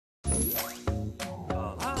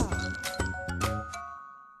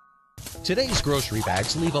Today's grocery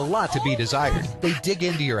bags leave a lot to be desired. They dig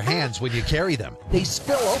into your hands when you carry them. They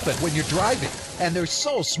spill open when you're driving. And they're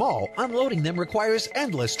so small, unloading them requires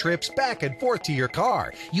endless trips back and forth to your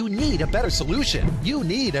car. You need a better solution. You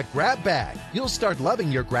need a grab bag. You'll start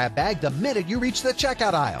loving your grab bag the minute you reach the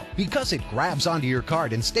checkout aisle. Because it grabs onto your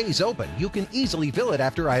cart and stays open, you can easily fill it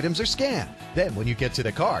after items are scanned. Then when you get to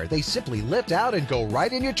the car, they simply lift out and go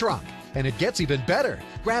right in your trunk. And it gets even better.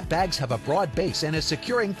 Grab bags have a broad base and a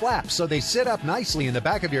securing flap, so they sit up nicely in the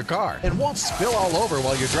back of your car and won't spill all over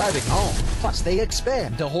while you're driving home. Plus, they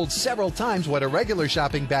expand to hold several times what a regular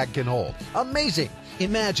shopping bag can hold. Amazing!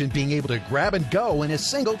 Imagine being able to grab and go in a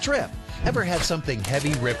single trip. Ever had something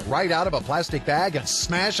heavy rip right out of a plastic bag and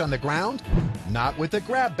smash on the ground? Not with the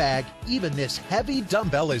grab bag. Even this heavy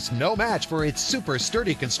dumbbell is no match for its super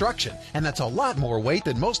sturdy construction, and that's a lot more weight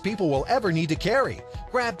than most people will ever need to carry.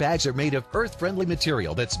 Grab bags are made of earth-friendly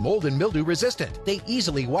material that's mold and mildew resistant. They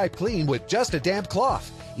easily wipe clean with just a damp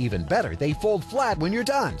cloth. Even better, they fold flat when you're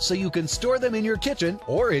done, so you can store them in your kitchen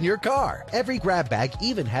or in your car. Every grab bag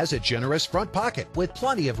even has a generous front pocket with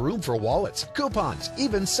plenty of room for wallets, coupons,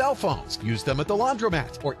 even cell phones. Use them at the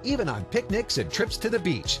laundromat or even on picnics and trips to the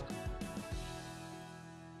beach.